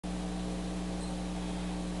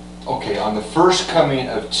Okay, on the first coming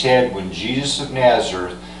of Ted, when Jesus of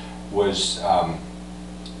Nazareth was, the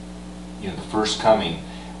first coming,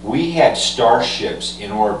 we had starships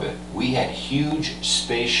in orbit. We had huge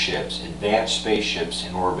spaceships, advanced spaceships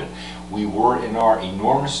in orbit. We were in our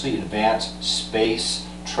enormously advanced space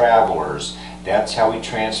travelers. That's how we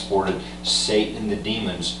transported Satan and the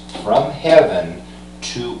demons from heaven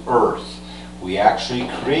to Earth. We actually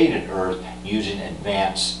created Earth using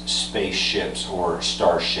advanced spaceships or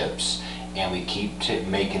starships, and we kept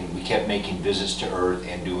making visits to Earth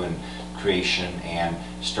and doing creation and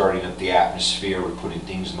starting up the atmosphere. We're putting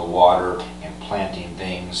things in the water and planting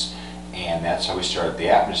things, and that's how we started the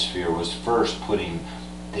atmosphere. Was first putting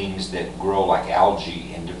things that grow like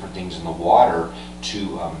algae and different things in the water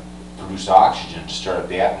to produce oxygen to start up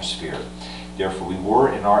the atmosphere. Therefore, we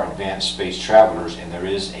were in our advanced space travelers, and there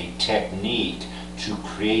is a technique to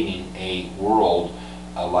creating a world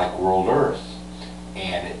like world Earth.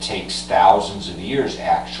 And it takes thousands of years,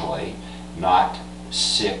 actually, not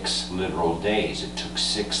 6 literal days. It took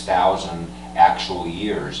 6,000 actual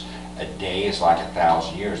years. A day is like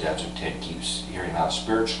 1,000 years. That's what Ted keeps hearing out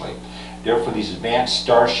spiritually. Therefore, these advanced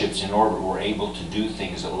starships in orbit were able to do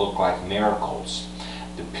things that look like miracles.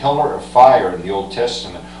 The pillar of fire in the Old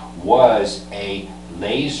Testament was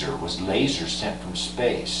laser sent from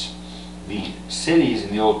space. The cities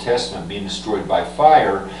in the Old Testament being destroyed by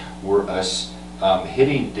fire were us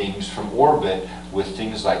hitting things from orbit with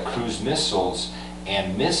things like cruise missiles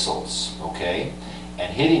and missiles, okay,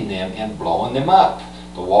 and hitting them and blowing them up.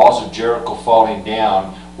 The walls of Jericho falling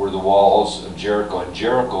down were the walls of Jericho, and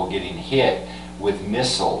Jericho getting hit with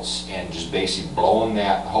missiles and just basically blowing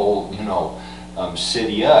that whole,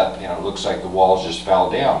 city up, and it looks like the walls just fell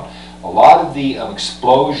down. A lot of the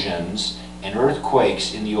explosions and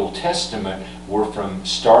earthquakes in the Old Testament were from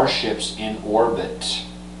starships in orbit.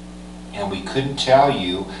 And we couldn't tell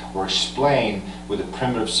you or explain with a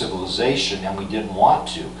primitive civilization, and we didn't want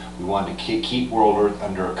to. We wanted to keep world Earth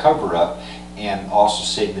under a cover-up, and also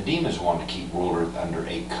Satan the demons wanted to keep world Earth under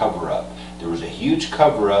a cover-up. There was a huge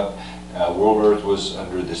cover-up. World Earth was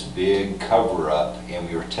under this big cover-up, and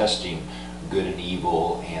we were testing good and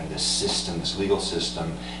evil and this system, this legal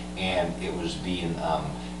system, and it was being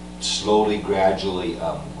slowly, gradually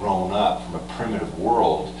grown up from a primitive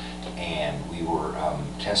world, and we were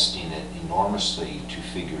testing it enormously to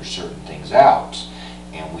figure certain things out,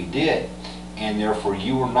 and we did. And therefore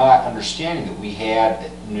you were not understanding that we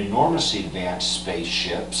had enormously advanced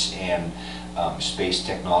spaceships and space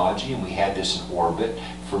technology, and we had this in orbit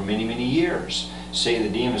for many, many years. Satan the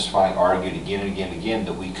demons finally argued again and again and again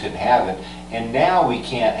that we couldn't have it, and now we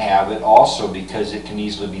can't have it also because it can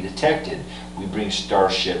easily be detected. We bring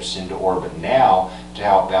starships into orbit now to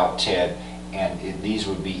help out Ted, and these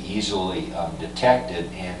would be easily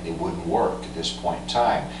detected, and it wouldn't work at this point in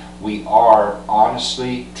time. We are,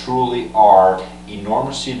 honestly, truly are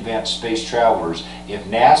enormously advanced space travelers. If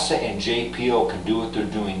NASA and JPL can do what they're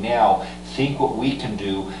doing now, think what we can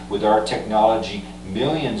do with our technology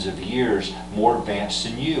millions of years more advanced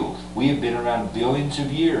than you. We have been around billions of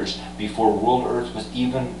years before world Earth was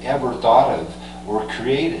even ever thought of or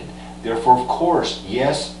created. Therefore, of course,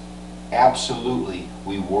 yes, absolutely,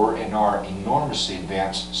 we were and are enormously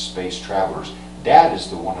advanced space travelers. That is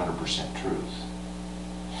the 100% truth.